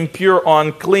anything impure or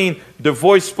unclean. The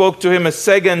voice spoke to him a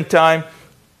second time,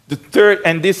 the third,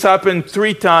 and this happened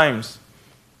 3 times.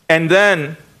 And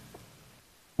then,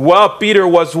 while Peter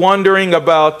was wondering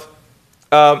about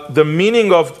the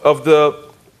meaning of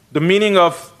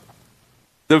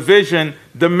the vision,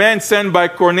 the man sent by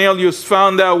Cornelius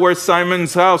found out where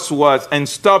Simon's house was and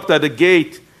stopped at the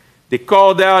gate. They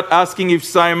called out, asking if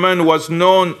Simon was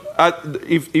known,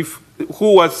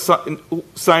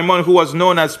 Simon, who was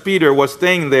known as Peter, was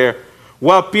staying there.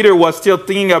 While Peter was still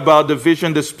thinking about the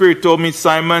vision, the Spirit told me,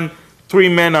 Simon, 3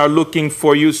 men are looking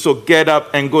for you, so get up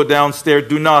and go downstairs.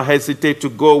 Do not hesitate to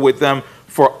go with them,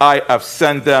 for I have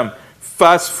sent them.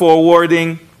 Fast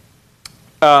forwarding,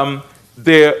 the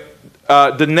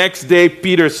next day,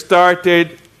 Peter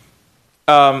started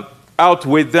out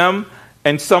with them,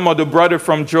 and some of the brothers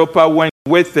from Joppa went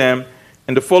with them.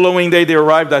 And the following day, they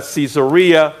arrived at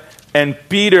Caesarea, and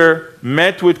Peter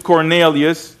met with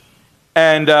Cornelius,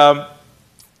 and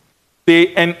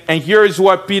here is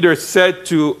what Peter said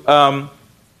to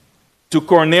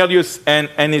Cornelius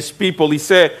and his people. He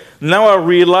said, now I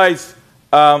realize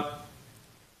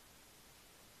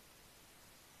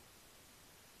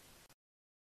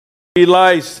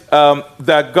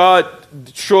that God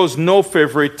shows no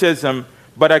favoritism,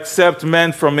 but accepts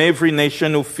men from every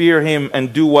nation who fear him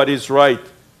and do what is right.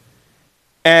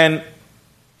 And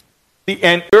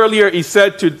earlier he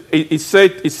said to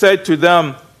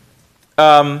them,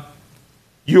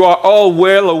 you are all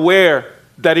well aware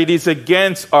that it is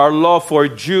against our law for a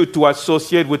Jew to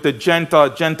associate with a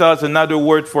Gentile. Gentile is another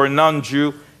word for a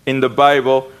non-Jew in the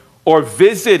Bible, or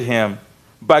visit him.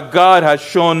 But God has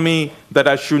shown me that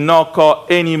I should not call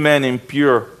any man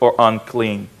impure or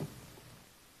unclean.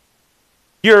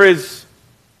 Here is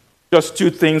just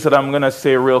 2 things that I'm going to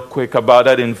say real quick about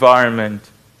that environment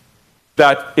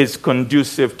that is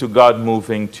conducive to God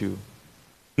moving to.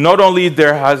 Not only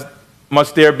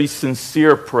must there be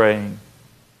sincere praying,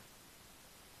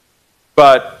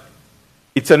 but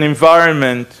it's an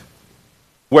environment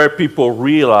where people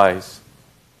realize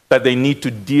that they need to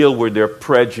deal with their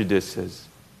prejudices.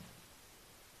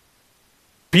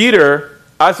 Peter,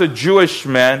 as a Jewish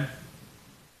man,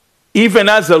 Even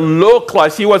as a low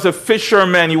class, he was a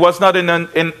fisherman. He was not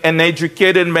an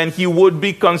educated man. He would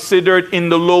be considered in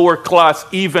the lower class,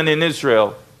 even in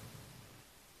Israel.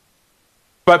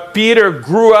 But Peter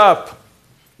grew up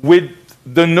with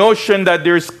the notion that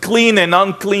there's clean and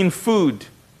unclean food.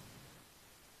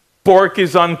 Pork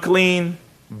is unclean,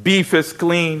 beef is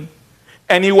clean.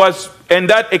 And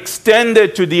that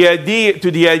extended to the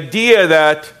idea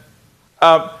that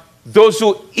those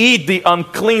who eat the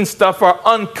unclean stuff are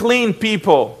unclean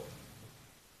people.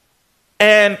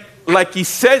 And like he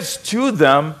says to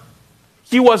them,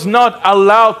 he was not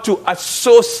allowed to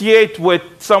associate with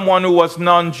someone who was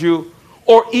non-Jew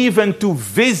or even to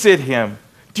visit him.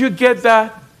 Do you get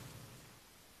that?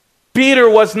 Peter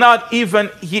was not even,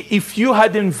 if you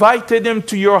had invited him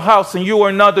to your house and you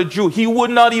were not a Jew, he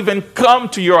would not even come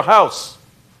to your house.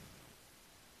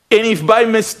 And if by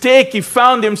mistake he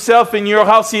found himself in your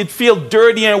house, he'd feel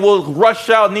dirty and will rush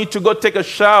out, need to go take a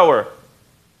shower.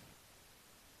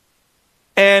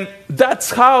 And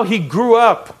that's how he grew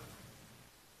up.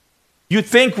 You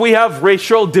think we have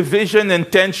racial division and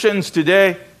tensions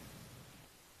today?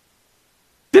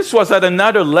 This was at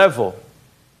another level.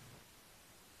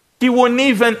 He wouldn't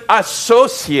even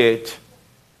associate,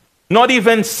 not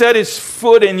even set his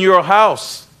foot in your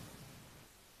house.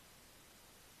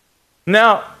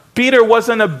 Now, Peter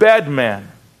wasn't a bad man.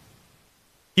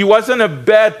 He wasn't a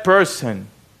bad person.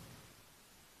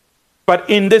 But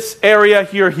in this area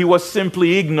here, he was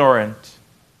simply ignorant.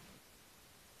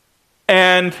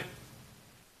 And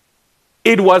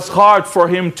it was hard for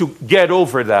him to get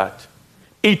over that.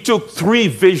 It took 3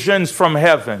 visions from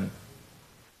heaven.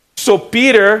 So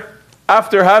Peter,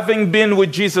 after having been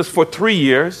with Jesus for 3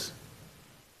 years,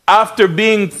 after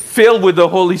being filled with the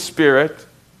Holy Spirit,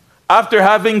 after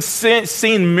having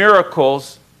seen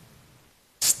miracles,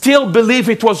 still believed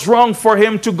it was wrong for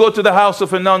him to go to the house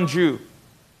of a non-Jew.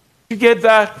 You get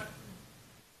that?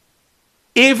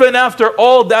 Even after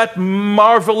all that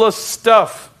marvelous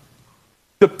stuff,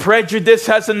 the prejudice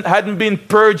hadn't been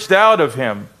purged out of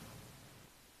him.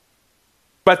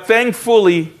 But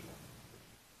thankfully,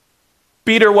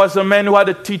 Peter was a man who had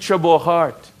a teachable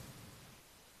heart.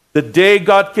 The day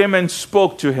God came and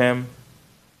spoke to him,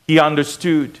 he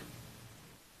understood.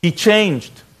 He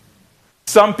changed.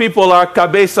 Some people are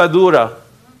cabeza dura.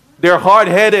 They're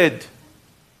hard-headed.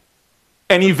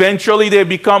 And eventually they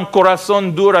become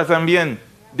corazón dura también.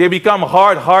 They become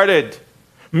hard-hearted.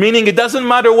 Meaning it doesn't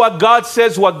matter what God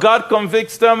says, what God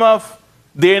convicts them of,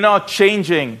 they're not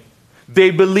changing. They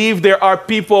believe there are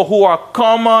people who are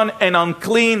common and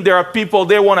unclean. There are people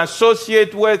they won't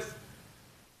associate with.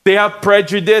 They have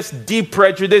prejudice, deep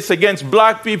prejudice against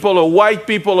black people or white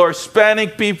people or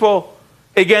Hispanic people,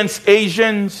 against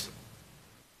Asians.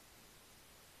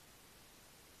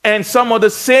 And some of the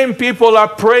same people are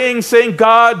praying, saying,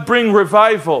 God, bring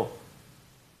revival.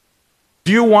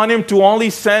 Do you want him to only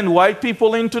send white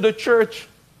people into the church?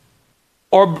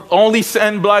 Or only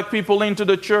send black people into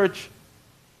the church?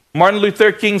 Martin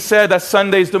Luther King said that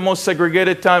Sunday is the most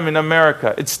segregated time in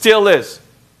America. It still is.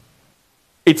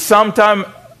 It's sometimes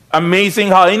amazing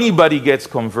how anybody gets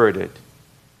converted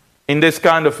in this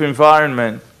kind of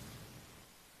environment.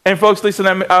 And folks, listen,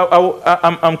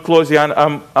 I'm closing.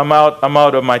 I'm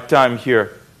out of my time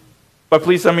here. But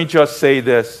please let me just say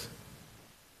this.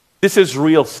 This is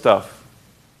real stuff.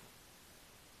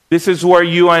 This is where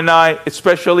you and I,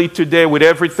 especially today with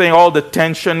everything, all the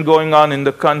tension going on in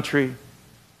the country.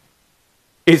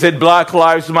 Is it Black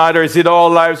Lives Matter? Is it All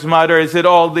Lives Matter? Is it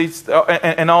all these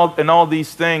and all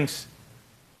these things?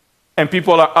 And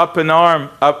people are up in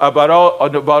arms about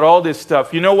all this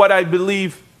stuff. You know what I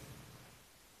believe?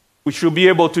 We should be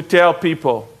able to tell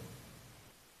people,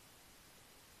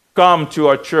 come to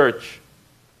our church.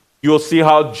 You'll see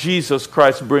how Jesus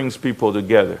Christ brings people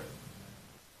together.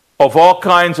 Of all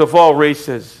kinds, of all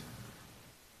races.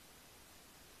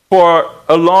 For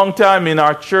a long time in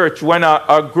our church, when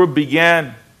our group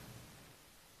began,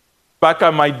 back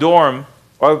at my dorm,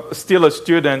 I was still a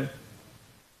student,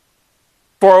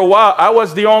 for a while, I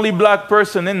was the only black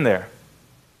person in there.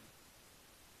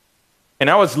 And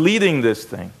I was leading this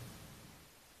thing.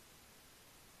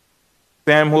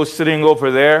 Sam, who's sitting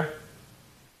over there,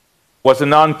 was a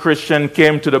non-Christian,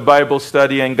 came to the Bible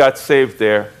study and got saved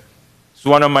there. He's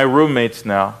one of my roommates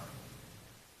now.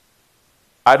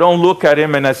 I don't look at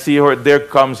him and I see her, there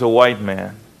comes a white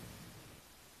man.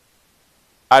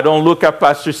 I don't look at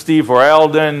Pastor Steve or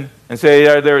Eldon and say,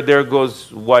 yeah, there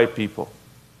goes white people.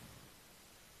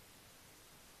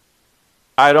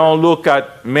 I don't look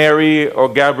at Mary or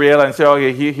Gabriela and say,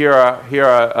 okay, here,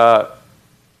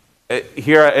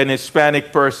 an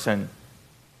Hispanic person.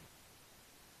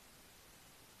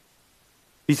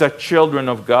 These are children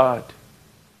of God.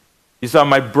 These are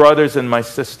my brothers and my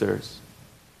sisters.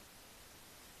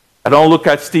 I don't look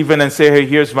at Stephen and say, hey,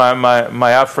 here's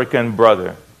my African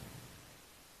brother.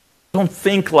 Don't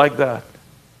think like that.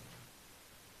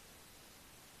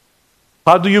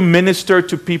 How do you minister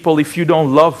to people if you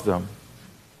don't love them?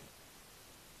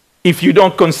 If you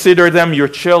don't consider them your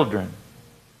children?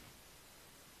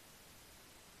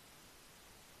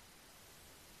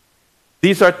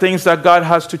 These are things that God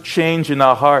has to change in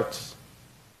our hearts.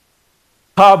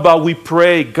 How about we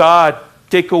pray, God,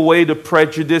 take away the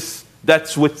prejudice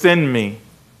that's within me.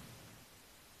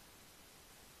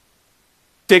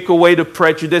 Take away the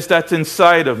prejudice that's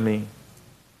inside of me.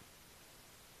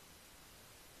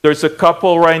 There's a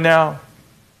couple right now.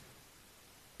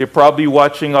 They're probably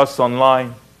watching us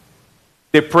online.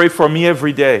 They pray for me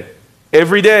every day.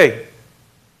 Every day.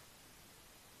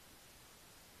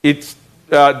 It's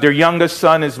their youngest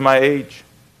son is my age.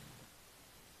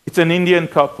 It's an Indian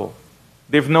couple.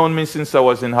 They've known me since I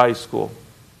was in high school.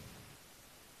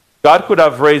 God could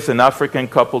have raised an African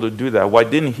couple to do that. Why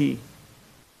didn't He?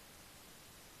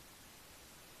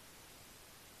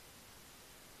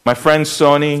 My friend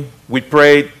Sony, we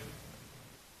prayed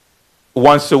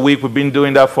once a week. We've been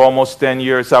doing that for almost 10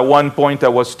 years. At one point, I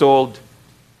was told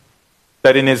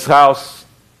that in his house,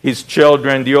 his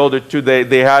children, the older two,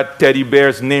 they had teddy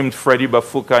bears named Freddy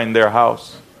Bafuka in their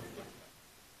house.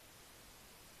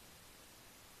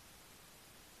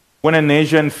 When an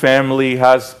Asian family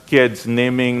has kids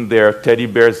naming their teddy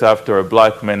bears after a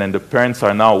black man and the parents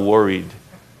are now worried,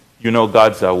 you know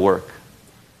God's at work.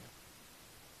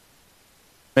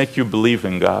 Make you believe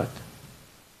in God.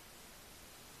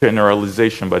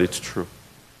 Generalization, but it's true.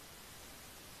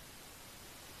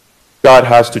 God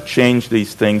has to change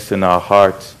these things in our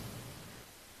hearts.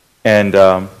 And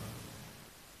as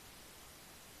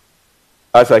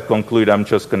I conclude, I'm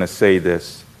just going to say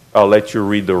this. I'll let you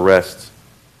read the rest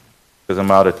because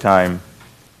I'm out of time.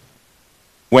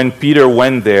 When Peter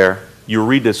went there, you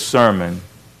read the sermon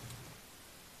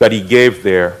that he gave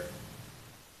there.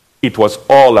 It was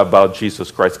all about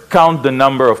Jesus Christ. Count the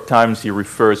number of times he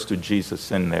refers to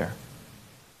Jesus in there.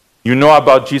 You know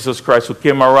about Jesus Christ who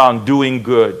came around doing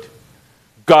good.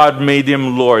 God made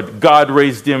him Lord. God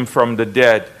raised him from the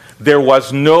dead.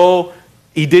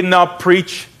 He did not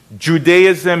preach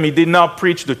Judaism. He did not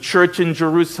preach the church in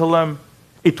Jerusalem.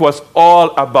 It was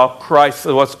all about Christ.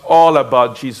 It was all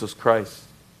about Jesus Christ.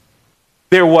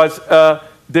 There was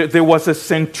a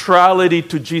centrality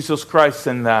to Jesus Christ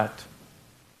in that.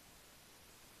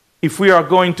 If we are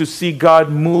going to see God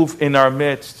move in our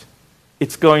midst,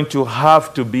 it's going to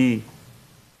have to be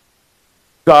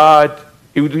God.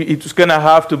 It's going to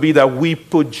have to be that we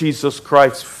put Jesus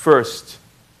Christ first.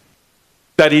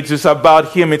 That it is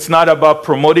about Him. It's not about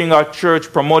promoting our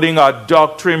church, promoting our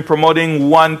doctrine, promoting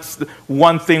one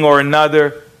thing or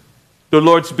another. The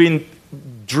Lord's been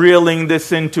drilling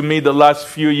this into me the last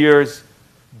few years.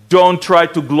 Don't try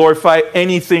to glorify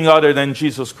anything other than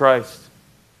Jesus Christ.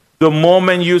 The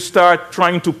moment you start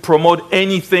trying to promote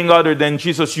anything other than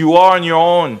Jesus, you are on your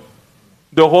own.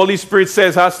 The Holy Spirit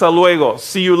says, hasta luego,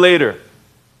 see you later.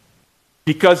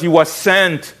 Because He was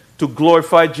sent to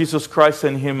glorify Jesus Christ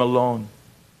and Him alone.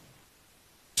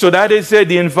 So that is it,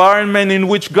 the environment in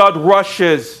which God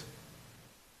rushes,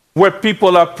 where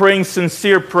people are praying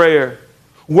sincere prayer,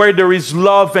 where there is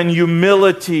love and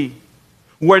humility,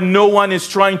 where no one is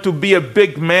trying to be a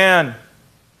big man.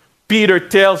 Peter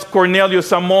tells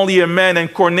Cornelius, I'm only a man,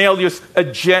 and Cornelius,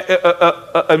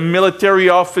 a military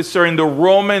officer in the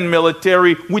Roman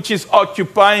military, which is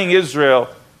occupying Israel,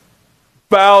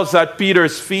 bows at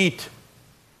Peter's feet.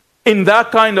 In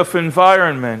that kind of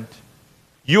environment,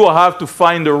 you will have to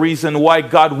find a reason why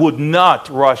God would not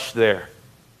rush there.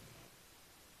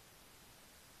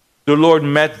 The Lord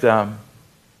met them,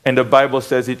 and the Bible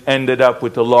says it ended up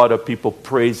with a lot of people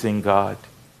praising God.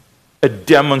 A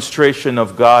demonstration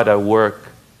of God at work.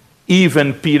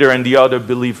 Even Peter and the other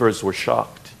believers were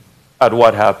shocked at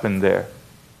what happened there.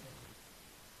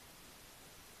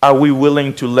 Are we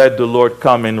willing to let the Lord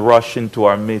come and rush into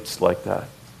our midst like that?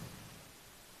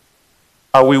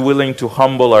 Are we willing to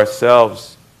humble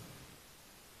ourselves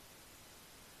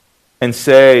and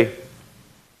say,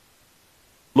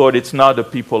 Lord, it's not the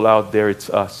people out there,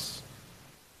 it's us.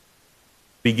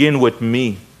 Begin with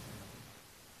me.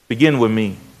 Begin with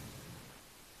me.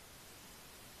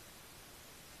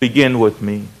 Begin with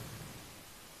me.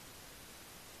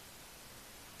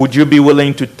 Would you be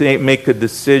willing to make a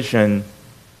decision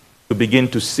to begin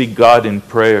to seek God in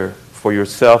prayer for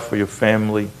yourself, for your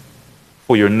family,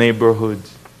 for your neighborhood?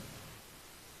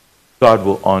 God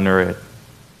will honor it.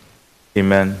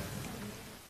 Amen.